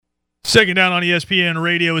Second Down on ESPN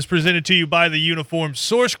Radio is presented to you by the Uniform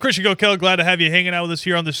Source. Christian Gokel, glad to have you hanging out with us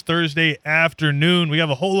here on this Thursday afternoon. We have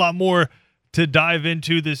a whole lot more to dive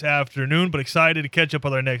into this afternoon, but excited to catch up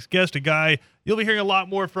with our next guest, a guy you'll be hearing a lot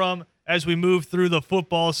more from as we move through the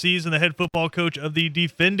football season, the head football coach of the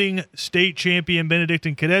defending state champion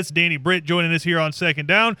Benedictine Cadets, Danny Britt, joining us here on Second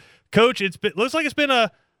Down. Coach, looks like it's been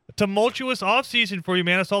a tumultuous offseason for you,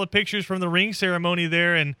 man. I saw the pictures from the ring ceremony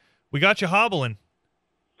there, and we got you hobbling.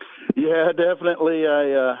 Yeah, definitely.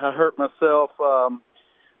 I hurt myself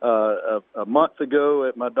a month ago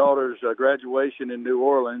at my daughter's graduation in New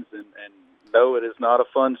Orleans, and no, it is not a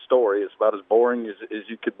fun story. It's about as boring as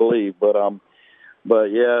you could believe. But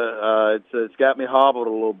yeah, it's got me hobbled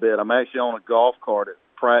a little bit. I'm actually on a golf cart at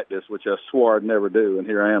practice, which I swore I'd never do, and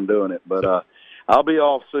here I am doing it. But I'll be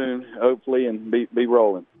off soon, hopefully, and be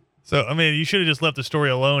rolling. So, I mean, you should have just left the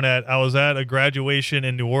story alone I was at a graduation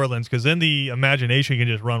in New Orleans, because then the imagination can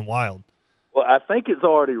just run wild. Well, I think it's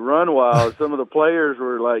already run wild. Some of the players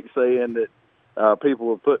were, like, saying that people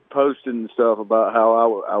were posting stuff about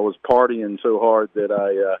how I was partying so hard that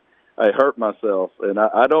I hurt myself. And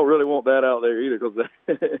I don't really want that out there either, because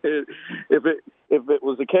if it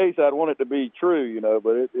was the case, I'd want it to be true,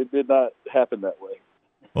 but it did not happen that way.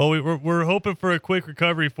 Well, we're hoping for a quick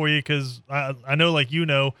recovery for you, because I know, like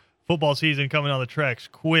football season coming on the tracks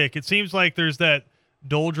quick. It seems like there's that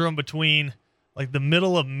doldrum between like the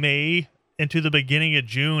middle of May into the beginning of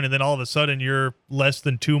June, and then all of a sudden you're less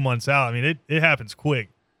than 2 months out. I mean, it happens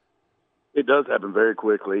quick. It does happen very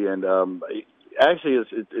quickly, and actually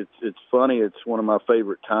it's funny. It's one of my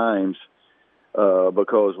favorite times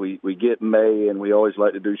because we get May, and we always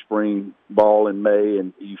like to do spring ball in May,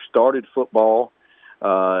 and you started football,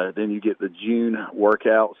 then you get the June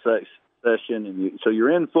workout session, and so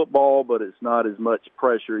you're in football, but it's not as much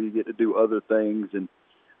pressure. You get to do other things, and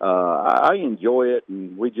I enjoy it.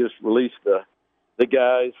 And we just released the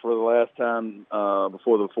guys for the last time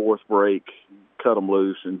before the fourth break, cut them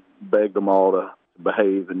loose, and begged them all to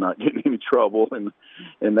behave and not get in any trouble and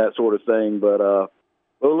that sort of thing. But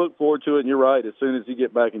we'll look forward to it. And you're right. As soon as you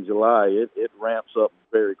get back in July, it ramps up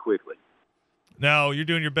very quickly. Now you're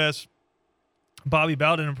doing your best Bobby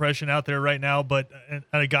Bowden impression out there right now, but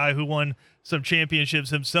a guy who won some championships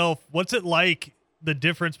himself. What's it like, the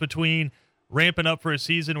difference between ramping up for a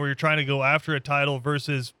season where you're trying to go after a title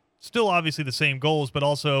versus still obviously the same goals, but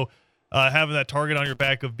also having that target on your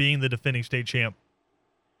back of being the defending state champ?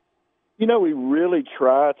 We really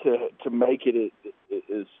try to make it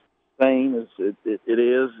as same as it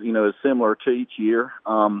is, as similar to each year.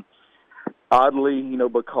 Oddly,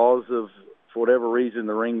 because of, for whatever reason,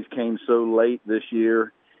 the rings came so late this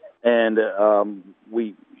year, and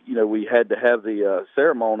we had to have the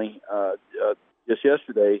ceremony just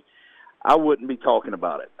yesterday. I wouldn't be talking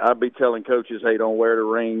about it. I'd be telling coaches, hey, don't wear the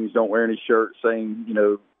rings, don't wear any shirts saying,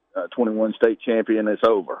 21 state champion, it's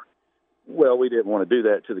over. Well, we didn't want to do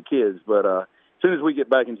that to the kids, but as soon as we get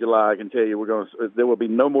back in July, I can tell you there will be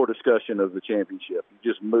no more discussion of the championship.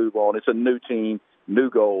 You just move on. It's a new team,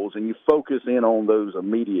 new goals, and you focus in on those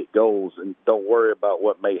immediate goals and don't worry about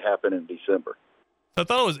what may happen in December. I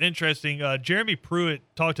thought it was interesting. Jeremy Pruitt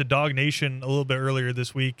talked to Dog Nation a little bit earlier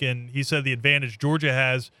this week, and he said the advantage Georgia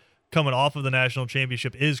has coming off of the national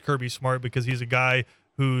championship is Kirby Smart, because he's a guy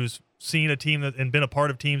who's seen a team and been a part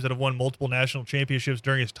of teams that have won multiple national championships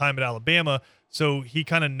during his time at Alabama. So he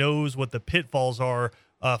kind of knows what the pitfalls are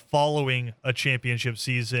following a championship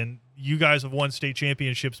season. You guys have won state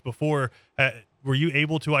championships before. Were you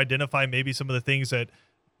able to identify maybe some of the things that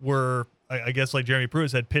were, I guess, like Jeremy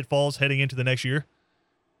Pruitt said, pitfalls heading into the next year?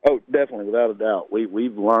 Oh, definitely, without a doubt.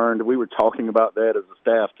 We've learned. We were talking about that as a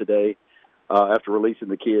staff today after releasing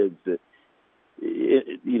the kids. That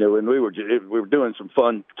and we were doing some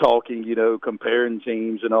fun talking, comparing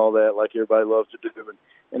teams and all that, like everybody loves to do,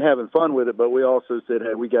 and having fun with it. But we also said,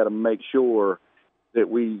 hey, we got to make sure that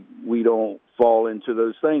we don't fall into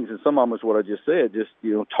those things. And some of them is what I just said. Just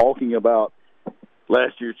talking about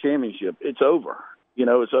last year's championship, it's over.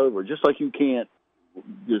 It's over. Just like you can't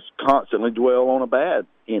just constantly dwell on a bad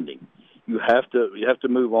ending. You have to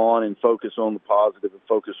move on and focus on the positive and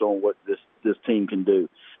focus on what this team can do.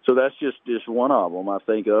 So that's just one of them. I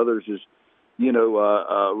think others is,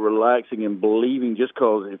 relaxing and believing just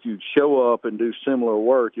because if you show up and do similar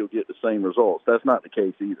work, you'll get the same results. That's not the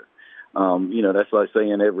case either. That's like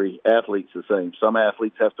saying every athlete's the same. Some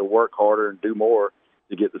athletes have to work harder and do more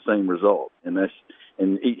to get the same result, and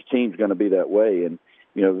each team's going to be that way. And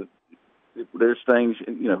there's things.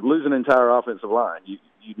 Losing an entire offensive line,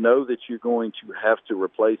 you know that you're going to have to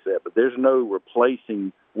replace that, but there's no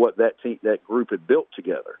replacing what that group had built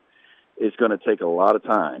together. It's going to take a lot of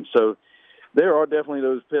time. So there are definitely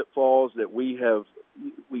those pitfalls that we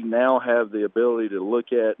now have the ability to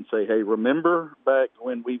look at and say, hey, remember back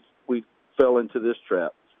when we fell into this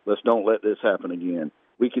trap. Let's don't let this happen again.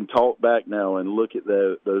 We can talk back now and look at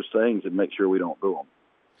those things and make sure we don't do them.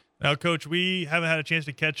 Now, Coach, we haven't had a chance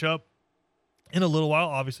to catch up in a little while.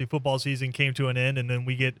 Obviously, football season came to an end, and then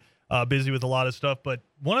we get busy with a lot of stuff. But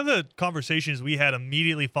one of the conversations we had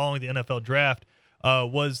immediately following the NFL draft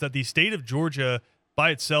was that the state of Georgia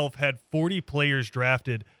by itself had 40 players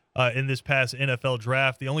drafted in this past NFL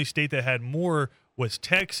draft. The only state that had more was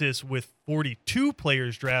Texas with 42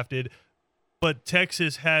 players drafted, but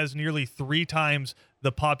Texas has nearly 3 times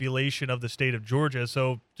the population of the state of Georgia.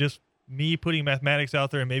 So just me putting mathematics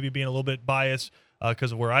out there and maybe being a little bit biased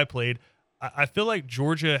because of where I played, I feel like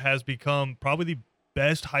Georgia has become probably the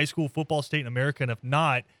best high school football state in America, and if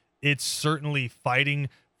not, it's certainly fighting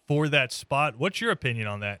for that spot. What's your opinion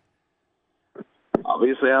on that?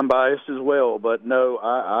 Obviously, I'm biased as well, but no,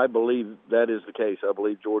 I believe that is the case. I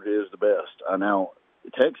believe Georgia is the best. Now,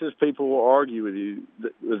 Texas people will argue with you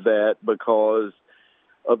with that because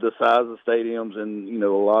of the size of stadiums and, a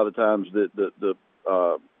lot of times the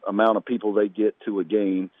amount of people they get to a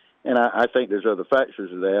game. And I think there's other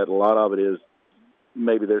factors of that. A lot of it is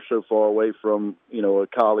maybe they're so far away from, a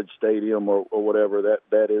college stadium or whatever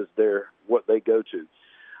that is what they go to.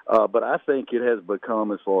 But I think it has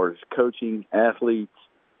become, as far as coaching, athletes,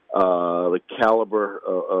 the caliber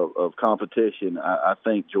of competition, I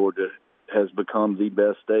think Georgia has become the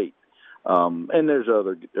best state. And there's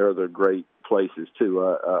other great places, too.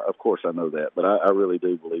 Of course, I know that. But I really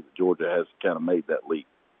do believe that Georgia has kind of made that leap.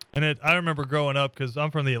 And I remember growing up, because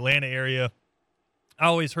I'm from the Atlanta area, I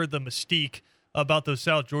always heard the mystique about those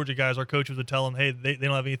South Georgia guys. Our coaches would tell them, hey, they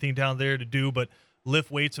don't have anything down there to do but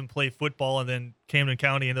lift weights and play football, and then Camden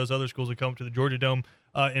County and those other schools would come to the Georgia Dome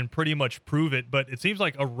and pretty much prove it. But it seems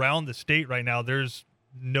like around the state right now, there's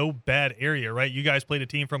no bad area, right? You guys played a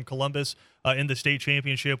team from Columbus in the state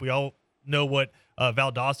championship. We all know what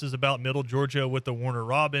Valdosta is about, Middle Georgia with the Warner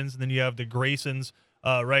Robins, and then you have the Graysons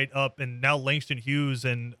right up, and now Langston Hughes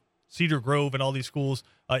and Cedar Grove and all these schools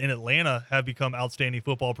in Atlanta have become outstanding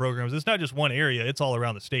football programs. It's not just one area, it's all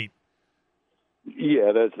around the state.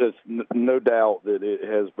 Yeah, that's no doubt that it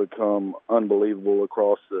has become unbelievable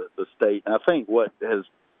across the state. And I think what has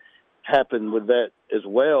happened with that as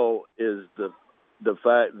well is the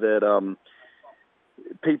fact that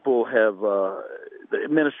people have the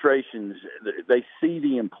administrations, they see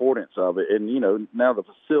the importance of it. And, now the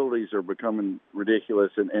facilities are becoming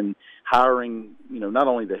ridiculous and hiring, not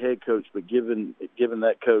only the head coach, but giving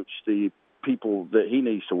that coach the people that he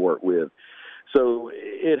needs to work with. So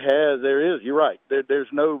you're right. There's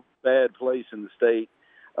no bad place in the state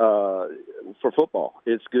for football.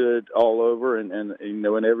 It's good all over and in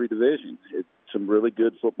every division. It's some really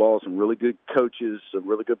good football, some really good coaches, some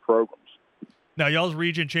really good programs. Now, y'all's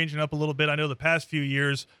region changing up a little bit. I know the past few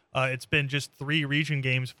years it's been just 3 region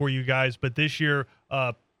games for you guys, but this year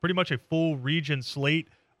pretty much a full region slate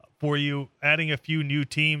for you, adding a few new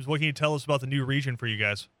teams. What can you tell us about the new region for you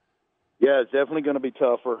guys? Yeah, it's definitely going to be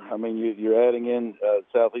tougher. I mean, you're adding in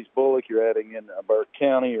Southeast Bullock, you're adding in Burke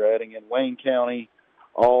County, you're adding in Wayne County,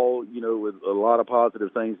 all, with a lot of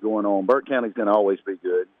positive things going on. Burke County's going to always be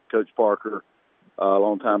good. Coach Parker, a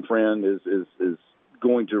longtime friend, is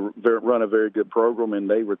going to run a very good program, and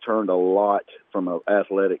they returned a lot from an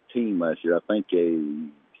athletic team last year. I think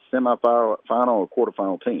a semifinal or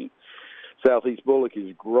quarterfinal team. Southeast Bullock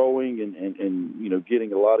is growing and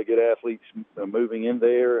getting a lot of good athletes moving in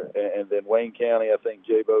there. And then Wayne County, I think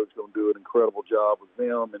J-Bo's going to do an incredible job with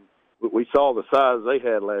them. And we saw the size they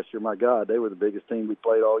had last year. My God, they were the biggest team we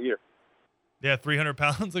played all year. Yeah, 300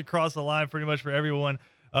 pounds across the line pretty much for everyone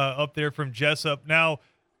up there from Jessup. Now,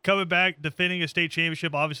 coming back, defending a state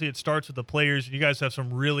championship, obviously it starts with the players. You guys have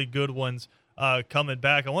some really good ones coming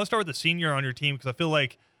back. I want to start with the senior on your team because I feel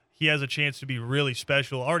like he has a chance to be really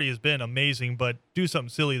special. Already has been amazing, but do something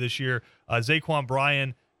silly this year. Zaquan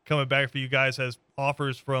Bryan coming back for you guys has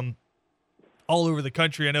offers from all over the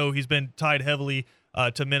country. I know he's been tied heavily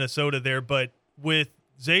to Minnesota there, but with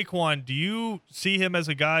Zaquan, do you see him as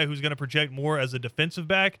a guy who's going to project more as a defensive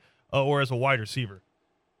back or as a wide receiver?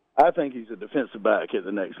 I think he's a defensive back at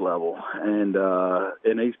the next level,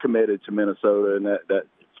 and he's committed to Minnesota and that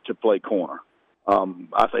to play corner.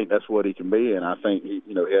 I think that's what he can be, and I think he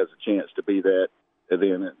has a chance to be that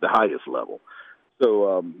then at the highest level.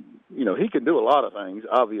 So, he can do a lot of things,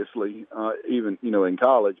 obviously, even, in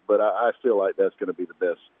college, but I feel like that's going to be the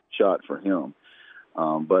best shot for him.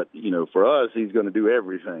 But, for us, he's going to do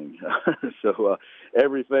everything. So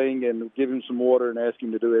everything, and give him some water and ask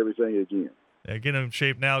him to do everything again. Get him in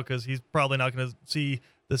shape now because he's probably not going to see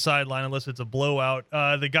the sideline unless it's a blowout.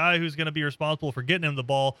 The guy who's going to be responsible for getting him the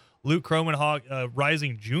ball, Luke Kromenhoek,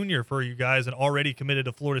 rising junior for you guys and already committed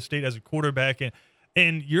to Florida State as a quarterback. And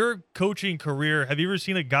in your coaching career, have you ever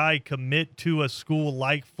seen a guy commit to a school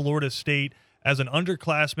like Florida State as an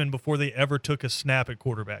underclassman before they ever took a snap at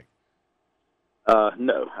quarterback?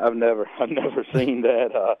 No, I've never seen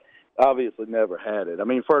that. Obviously never had it. I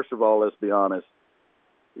mean, first of all, let's be honest.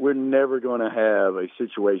 We're never going to have a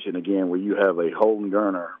situation again where you have a Holden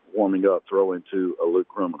Geriner warming up throwing to a Luke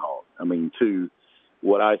Kromenhoek. I mean, two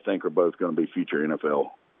what I think are both going to be future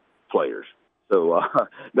NFL players. So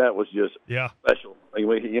that was just special. I mean,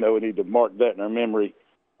 we need to mark that in our memory.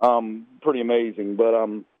 Pretty amazing.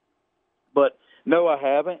 But no, I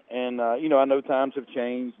haven't. And, I know times have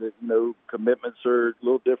changed that, commitments are a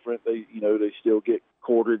little different. They still get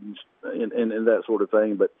courted and that sort of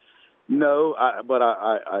thing. But no,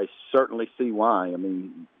 I certainly see why. I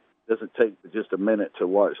mean, it doesn't take just a minute to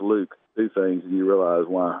watch Luke do things and you realize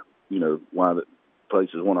why the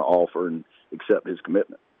places want to offer and accept his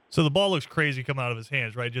commitment. So the ball looks crazy coming out of his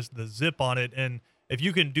hands, right? Just the zip on it. And if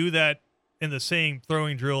you can do that in the same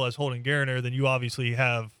throwing drill as Holden Geriner, then you obviously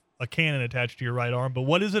have a cannon attached to your right arm. But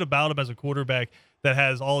what is it about him as a quarterback that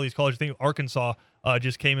has all these colleges? I think Arkansas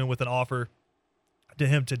just came in with an offer to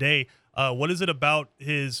him today. What is it about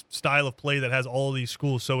his style of play that has all these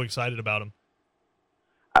schools so excited about him?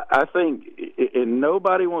 I think, and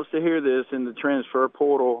nobody wants to hear this in the transfer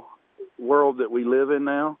portal world that we live in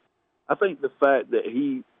now, I think the fact that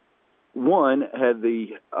he, one, had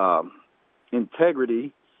the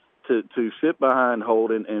integrity to sit behind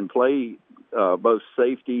Holden and play both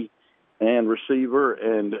safety and receiver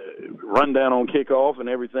and run down on kickoff and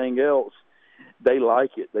everything else. They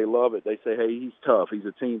like it. They love it. They say, hey, he's tough. He's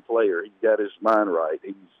a team player. He's got his mind right.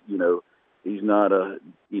 He's not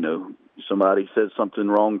somebody says something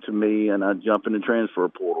wrong to me and I jump in the transfer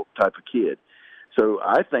portal type of kid. So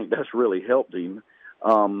I think that's really helped him.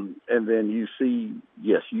 And then you see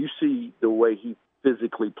the way he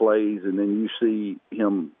physically plays, and then you see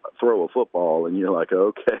him throw a football, and you're like,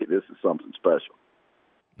 okay, this is something special.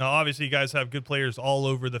 Now, obviously, you guys have good players all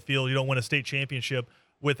over the field. You don't win a state championship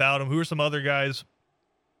without them. Who are some other guys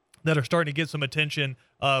that are starting to get some attention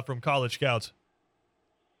from college scouts?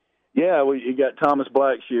 Yeah, you got Thomas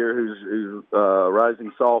Blackshear, who's a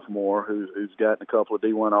rising sophomore, who's gotten a couple of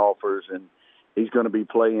D1 offers, and he's going to be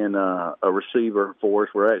playing a receiver for us.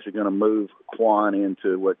 We're actually going to move Quan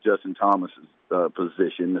into what Justin Thomas's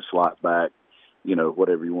position, the slot back,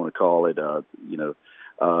 whatever you want to call it.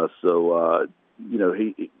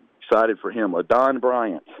 He excited for him. Don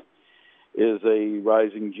Bryant is a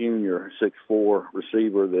rising junior, 6'4"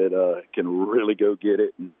 receiver that can really go get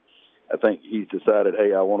it. And I think he's decided,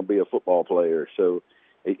 hey, I want to be a football player. So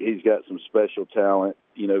he's got some special talent,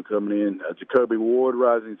 coming in. Jacoby Ward,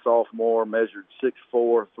 rising sophomore, measured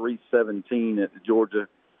 6'4", 317 at the Georgia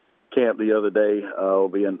camp the other day. Will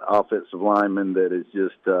be an offensive lineman that is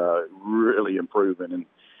just really improving, and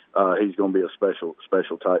he's going to be a special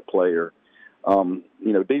type player.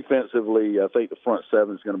 Defensively, I think the front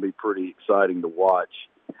seven is going to be pretty exciting to watch.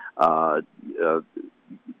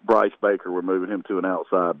 Bryce Baker, we're moving him to an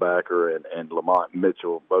outside backer, and Lamont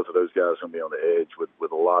Mitchell, both of those guys are going to be on the edge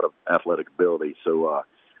with a lot of athletic ability. So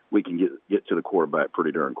we can get to the quarterback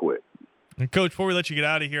pretty darn quick. And Coach, before we let you get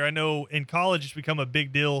out of here, I know in college it's become a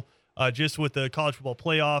big deal just with the college football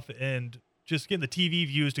playoff and just getting the TV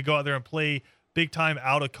views to go out there and play big-time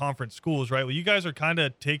out-of-conference schools, right? Well, you guys are kind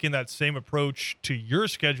of taking that same approach to your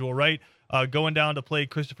schedule, right? Going down to play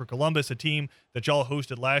Christopher Columbus, a team that y'all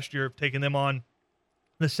hosted last year, taking them on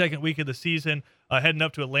the second week of the season, heading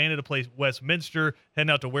up to Atlanta to play Westminster, heading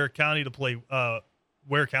out to Ware County to play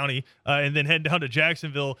Ware County, and then heading down to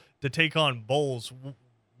Jacksonville to take on Bowles.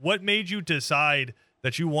 What made you decide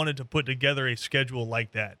that you wanted to put together a schedule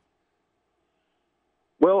like that?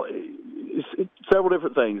 Well, it's several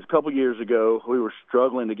different things. A couple of years ago, we were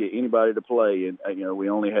struggling to get anybody to play, and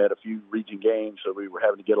we only had a few region games, so we were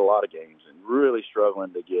having to get a lot of games, and really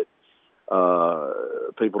struggling to get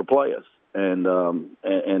people to play us. And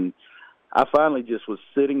I finally just was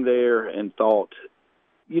sitting there and thought,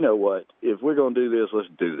 you know what? If we're going to do this, let's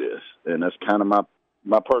do this. And that's kind of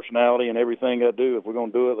my personality and everything I do. If we're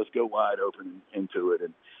going to do it, let's go wide open into it.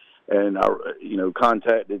 And I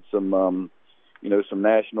contacted some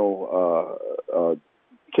national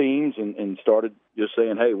teams and started just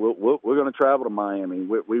saying, hey, we're going to travel to Miami.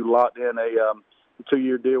 We locked in a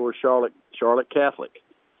 2-year deal with Charlotte Catholic.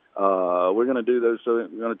 We're going to do those. So we're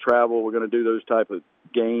going to travel. We're going to do those type of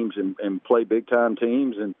games and play big time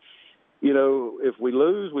teams. And if we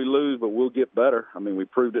lose, we lose, but we'll get better. I mean, we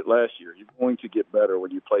proved it last year. You're going to get better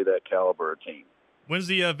when you play that caliber of team. When's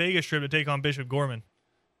the Vegas trip to take on Bishop Gorman?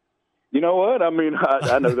 You know what? I mean,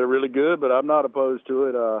 I know they're really good, but I'm not opposed to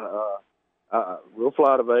it. We'll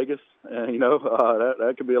fly to Vegas, and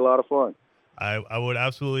that could be a lot of fun. I would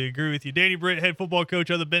absolutely agree with you. Danny Britt, head football coach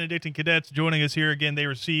of the Benedictine Cadets, joining us here again. They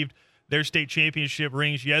received their state championship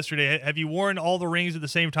rings yesterday. Have you worn all the rings at the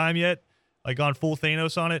same time yet? Like gone full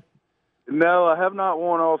Thanos on it? No, I have not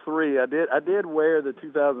worn all three. I did wear the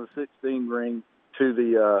 2016 ring to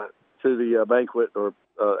the banquet or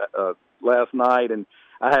last night, and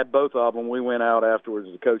I had both of them. We went out afterwards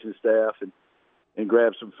as a coaching staff and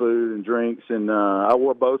grabbed some food and drinks, and I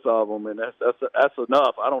wore both of them, and that's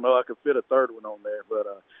enough. I don't know I could fit a third one on there, but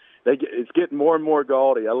it's getting more and more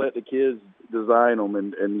gaudy. I let the kids design them,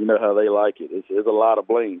 and you know how they like it. It's a lot of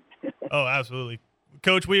bling. Oh, absolutely.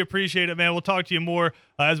 Coach, we appreciate it, man. We'll talk to you more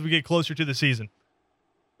as we get closer to the season.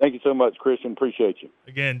 Thank you so much, Christian. Appreciate you.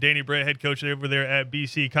 Again, Danny Britt, head coach over there at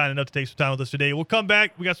BC, kind enough to take some time with us today. We'll come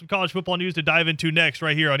back. We got some college football news to dive into next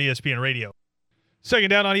right here on ESPN Radio. Second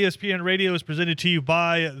Down on ESPN Radio is presented to you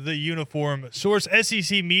by the Uniform Source.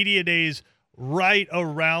 SEC Media Days right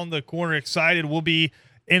around the corner. Excited. We'll be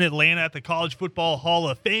in Atlanta at the College Football Hall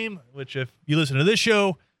of Fame, which if you listen to this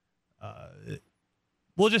show,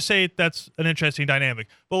 we'll just say that's an interesting dynamic.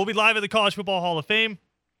 But we'll be live at the College Football Hall of Fame,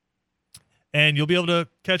 and you'll be able to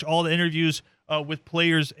catch all the interviews with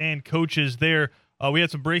players and coaches there. We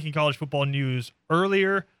had some breaking college football news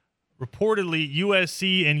earlier. Reportedly,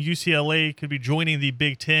 USC and UCLA could be joining the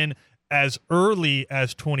Big Ten as early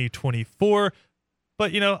as 2024.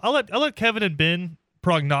 But, I'll let Kevin and Ben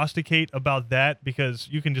prognosticate about that, because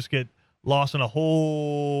you can just get lost in a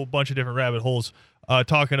whole bunch of different rabbit holes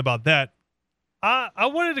talking about that. I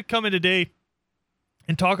wanted to come in today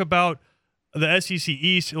and talk about the SEC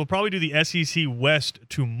East. We'll probably do the SEC West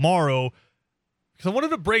tomorrow, because I wanted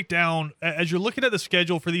to break down, as you're looking at the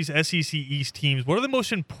schedule for these SEC East teams, what are the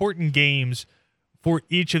most important games for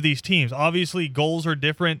each of these teams? Obviously, goals are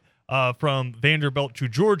different from Vanderbilt to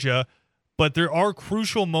Georgia, but there are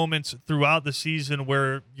crucial moments throughout the season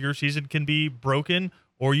where your season can be broken,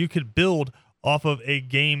 or you could build off of a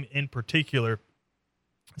game in particular.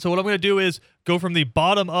 So what I'm going to do is go from the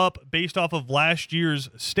bottom up based off of last year's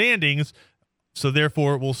standings. So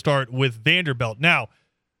therefore, we'll start with Vanderbilt. Now,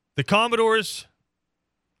 the Commodores,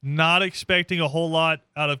 not expecting a whole lot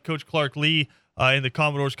out of Coach Clark Lee and the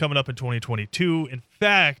Commodores coming up in 2022. In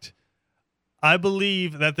fact, I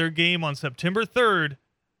believe that their game on September 3rd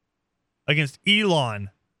against Elon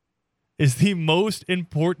is the most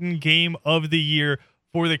important game of the year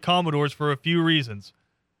for the Commodores for a few reasons.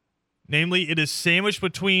 Namely, it is sandwiched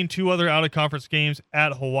between two other out-of-conference games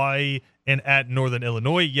at Hawaii and at Northern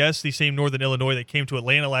Illinois. Yes, the same Northern Illinois that came to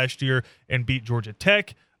Atlanta last year and beat Georgia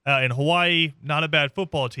Tech. And Hawaii, not a bad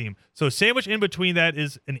football team. So sandwiched in between that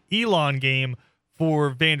is an Elon game for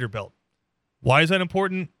Vanderbilt. Why is that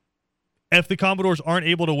important? If the Commodores aren't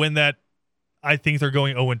able to win that, I think they're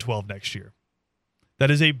going 0-12 next year.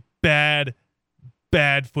 That is a bad,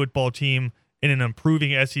 bad football team in an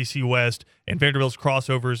improving SEC West, and Vanderbilt's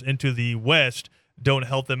crossovers into the West don't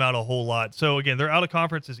help them out a whole lot. So, again, their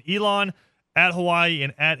out-of-conference is Elon, at Hawaii,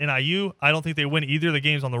 and at NIU. I don't think they win either of the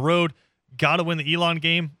games on the road. Got to win the Elon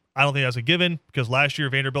game. I don't think that's a given, because last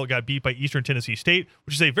year Vanderbilt got beat by Eastern Tennessee State,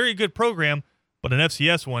 which is a very good program, but an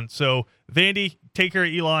FCS one. So, Vandy, take care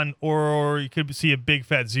of Elon, or you could see a big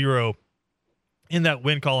fat 0 in that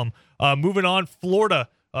win column. Moving on, Florida,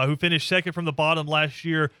 who finished second from the bottom last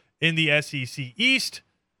year in the SEC East.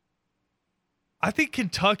 I think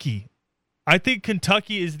Kentucky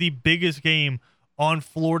is the biggest game on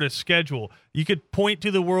Florida's schedule. You could point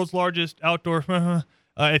to the world's largest outdoor,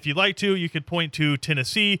 if you'd like to. You could point to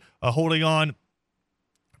Tennessee holding on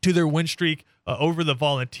to their win streak over the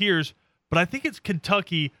Volunteers. But I think it's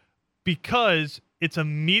Kentucky, because it's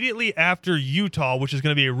immediately after Utah, which is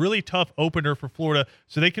going to be a really tough opener for Florida.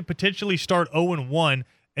 So they could potentially start 0-1.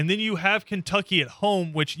 And then you have Kentucky at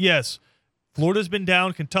home, which, yes, Florida's been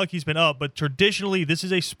down, Kentucky's been up, but traditionally this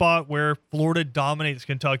is a spot where Florida dominates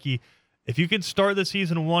Kentucky. If you can start the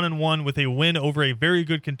season 1-1 with a win over a very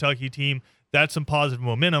good Kentucky team, that's some positive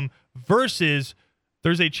momentum, versus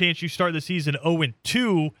there's a chance you start the season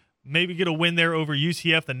 0-2, maybe get a win there over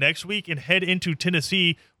UCF the next week, and head into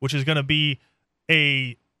Tennessee, which is going to be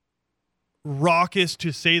a raucous,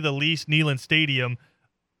 to say the least, Neyland Stadium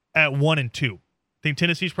at 1-2. I think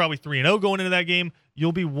Tennessee's probably 3-0 going into that game.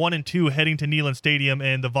 You'll be 1-2 heading to Neyland Stadium,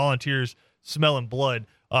 and the Volunteers smelling blood.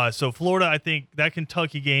 So Florida, I think that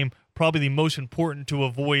Kentucky game, probably the most important to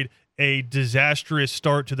avoid a disastrous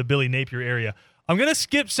start to the Billy Napier area. I'm going to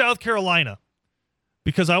skip South Carolina,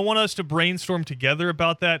 because I want us to brainstorm together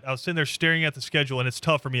about that. I was sitting there staring at the schedule, and it's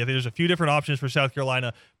tough for me. I think there's a few different options for South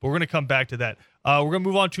Carolina, but we're going to come back to that. We're going to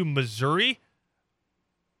move on to Missouri.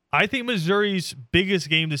 I think Missouri's biggest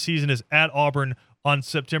game this season is at Auburn on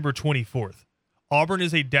September 24th. Auburn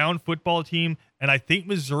is a down football team, and I think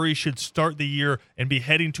Missouri should start the year and be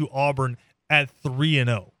heading to Auburn at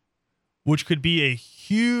 3-0, which could be a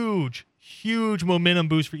huge, huge momentum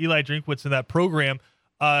boost for Eli Drinkwitz in that program.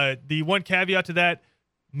 The one caveat to that,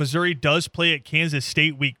 Missouri does play at Kansas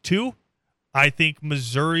State week 2. I think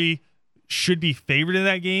Missouri should be favored in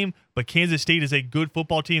that game, but Kansas State is a good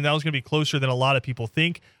football team. That was going to be closer than a lot of people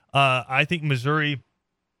think. I think Missouri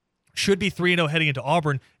should be 3-0 heading into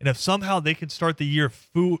Auburn, and if somehow they can start the year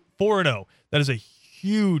 4-0, that is a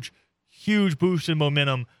huge, huge boost in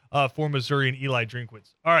momentum for Missouri and Eli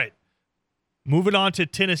Drinkwitz. All right, moving on to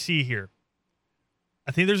Tennessee here.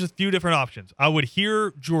 I think there's a few different options. I would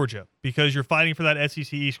hear Georgia because you're fighting for that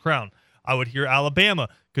SEC East crown. I would hear Alabama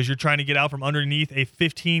because you're trying to get out from underneath a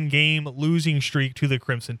 15-game losing streak to the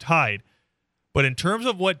Crimson Tide. But in terms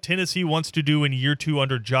of what Tennessee wants to do in year 2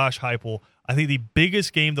 under Josh Heupel, I think the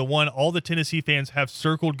biggest game, the one all the Tennessee fans have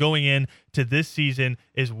circled going in to this season,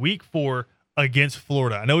 is week 4 against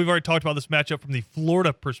Florida. I know we've already talked about this matchup from the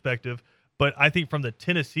Florida perspective, but I think from the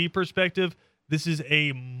Tennessee perspective, this is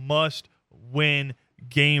a must-win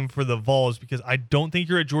game for the Vols because I don't think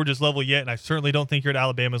you're at Georgia's level yet, and I certainly don't think you're at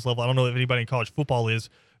Alabama's level. I don't know if anybody in college football is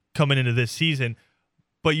coming into this season,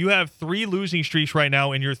 but you have 3 losing streaks right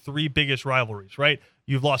now in your 3 biggest rivalries, right?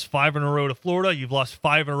 You've lost 5 in a row to Florida, you've lost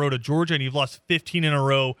 5 in a row to Georgia, and you've lost 15 in a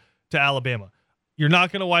row to Alabama. You're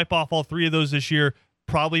not going to wipe off all 3 of those this year,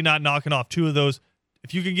 probably not knocking off 2 of those.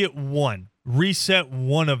 If you can get one, reset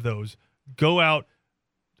one of those, go out,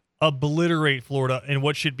 obliterate Florida in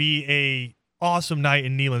what should be a awesome night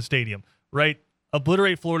in Neyland Stadium, right?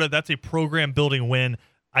 Obliterate Florida, that's a program-building win.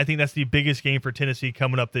 I think that's the biggest game for Tennessee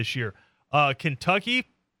coming up this year. Kentucky,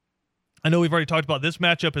 I know we've already talked about this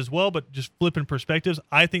matchup as well, but just flipping perspectives,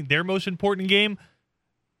 I think their most important game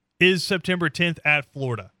is September 10th at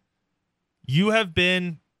Florida. You have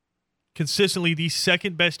been consistently the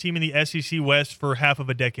second best team in the SEC West for half of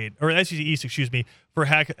a decade, or SEC East, for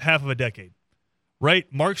half of a decade, right?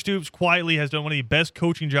 Mark Stoops quietly has done one of the best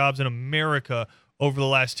coaching jobs in America over the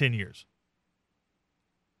last 10 years.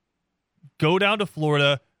 Go down to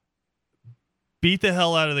Florida, beat the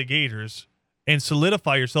hell out of the Gators, and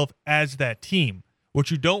solidify yourself as that team.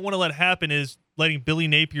 What you don't want to let happen is letting Billy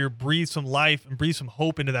Napier breathe some life and breathe some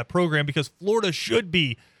hope into that program, because Florida should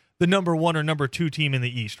be the number 1 or number 2 team in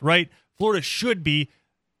the East, right? Florida should be.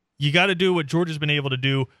 You got to do what Georgia's been able to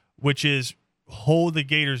do, which is hold the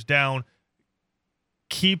Gators down,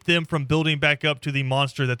 keep them from building back up to the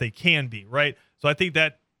monster that they can be, right? So I think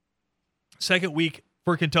that second week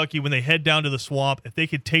for Kentucky, when they head down to the Swamp, if they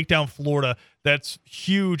could take down Florida, that's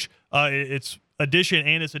huge. It's addition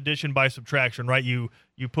and it's addition by subtraction, right? You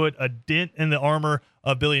put a dent in the armor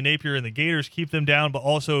of Billy Napier and the Gators, keep them down, but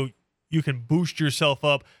also you can boost yourself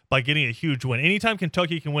up by getting a huge win. Anytime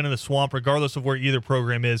Kentucky can win in the Swamp, regardless of where either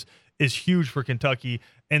program is huge for Kentucky,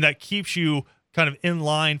 and that keeps you kind of in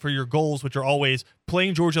line for your goals, which are always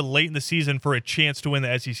playing Georgia late in the season for a chance to win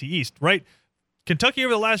the SEC East, right? Kentucky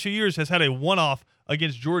over the last few years has had a one-off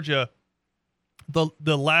against Georgia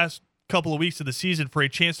the last couple of weeks of the season for a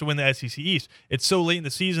chance to win the SEC East. It's so late in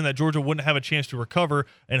the season that Georgia wouldn't have a chance to recover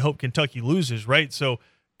and hope Kentucky loses, right? So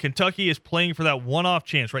Kentucky is playing for that one-off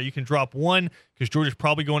chance, right? You can drop one because Georgia's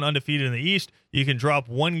probably going undefeated in the East. You can drop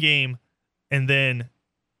one game and then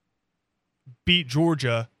beat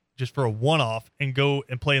Georgia just for a one-off and go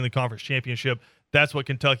and play in the conference championship. That's what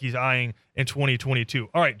Kentucky's eyeing in 2022.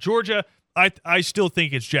 All right, Georgia, I still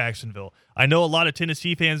think it's Jacksonville. I know a lot of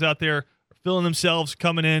Tennessee fans out there are feeling themselves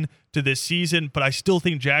coming in to this season, but I still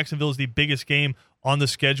think Jacksonville is the biggest game on the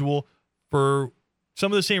schedule for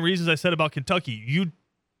some of the same reasons I said about Kentucky.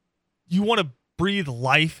 You want to breathe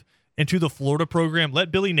life into the Florida program. Let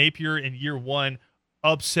Billy Napier in year 1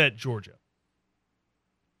 upset Georgia.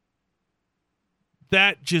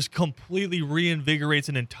 That just completely reinvigorates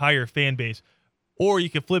an entire fan base. Or you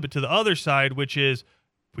can flip it to the other side, which is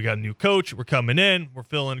we got a new coach. We're coming in. We're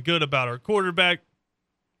feeling good about our quarterback.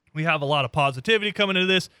 We have a lot of positivity coming into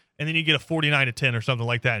this. And then you get a 49-10 or something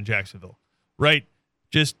like that in Jacksonville, right?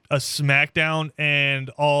 Just a smackdown and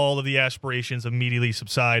all of the aspirations immediately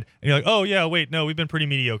subside. And you're like, oh, yeah, wait, no, we've been pretty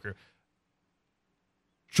mediocre.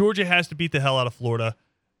 Georgia has to beat the hell out of Florida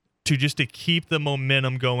to keep the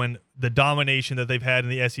momentum going, the domination that they've had in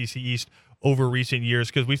the SEC East over recent years.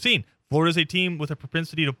 Because we've seen Florida's a team with a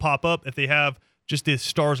propensity to pop up if they have just the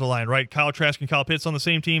stars aligned, right? Kyle Trask and Kyle Pitts on the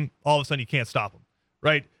same team, all of a sudden you can't stop them,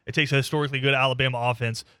 right? It takes a historically good Alabama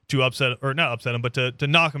offense to upset, or not upset them, but to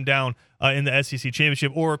knock them down in the SEC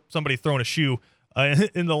championship, or somebody throwing a shoe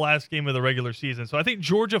in the last game of the regular season. So I think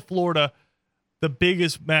Georgia, Florida, the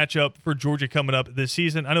biggest matchup for Georgia coming up this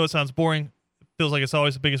season. I know it sounds boring. It feels like it's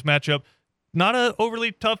always the biggest matchup. Not an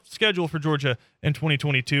overly tough schedule for Georgia in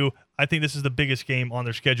 2022. I think this is the biggest game on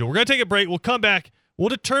their schedule. We're going to take a break. We'll come back. We'll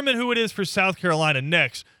determine who it is for South Carolina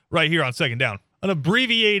next, right here on Second Down. An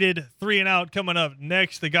abbreviated 3 and Out coming up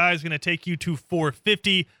next. The guy's going to take you to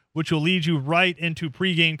 450, which will lead you right into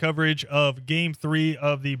pregame coverage of Game 3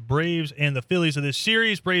 of the Braves and the Phillies of this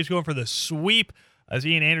series. Braves going for the sweep as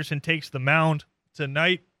Ian Anderson takes the mound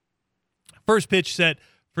tonight. First pitch set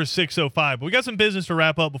for 6:05. But we got some business to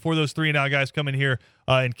wrap up before those 3 and Out guys come in here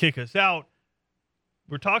and kick us out.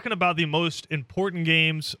 We're talking about the most important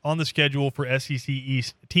games on the schedule for SEC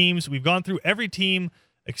East teams. We've gone through every team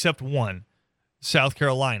except one, South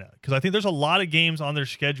Carolina, because I think there's a lot of games on their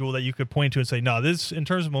schedule that you could point to and say, no, this, in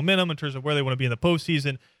terms of momentum, in terms of where they want to be in the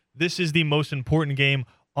postseason, this is the most important game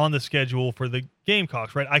on the schedule for the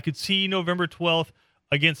Gamecocks, right? I could see November 12th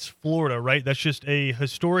against Florida, right? That's just a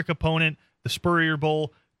historic opponent, the Spurrier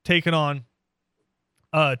Bowl, taking on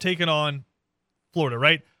Florida,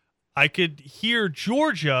 right? I could hear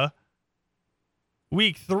Georgia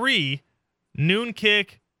week 3, noon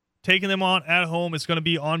kick, taking them on at home. It's going to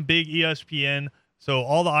be on big ESPN. So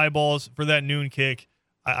all the eyeballs for that noon kick,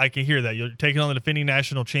 I can hear that. You're taking on the defending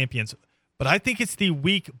national champions. But I think it's the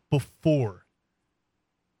week before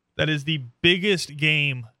that is the biggest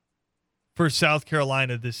game for South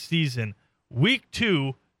Carolina this season. Week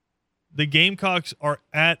 2, the Gamecocks are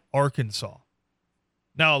at Arkansas.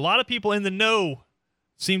 Now, a lot of people in the know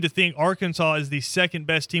seem to think Arkansas is the second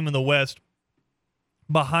best team in the West,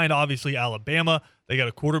 behind obviously Alabama. They got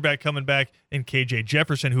a quarterback coming back in KJ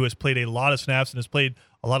Jefferson, who has played a lot of snaps and has played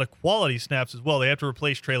a lot of quality snaps as well. They have to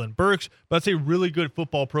replace Traylon Burks, but that's a really good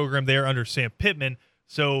football program there under Sam Pittman.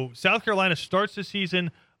 So South Carolina starts the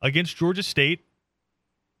season against Georgia State.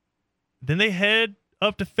 Then they head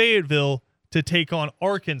up to Fayetteville to take on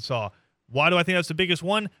Arkansas. Why do I think that's the biggest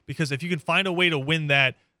one? Because if you can find a way to win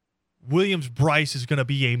that, Williams-Brice is going to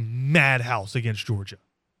be a madhouse against Georgia.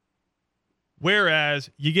 Whereas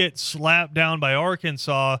you get slapped down by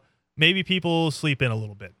Arkansas, maybe people sleep in a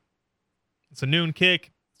little bit. It's a noon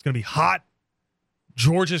kick. It's going to be hot.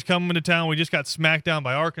 Georgia's coming to town. We just got smacked down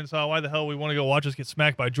by Arkansas. Why the hell we want to go watch us get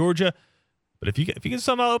smacked by Georgia? But if you can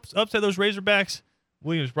somehow upset those Razorbacks,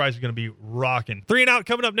 Williams-Brice is going to be rocking. 3 and Out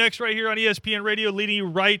coming up next right here on ESPN Radio, leading you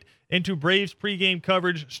right into Braves pregame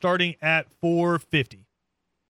coverage starting at 4:50.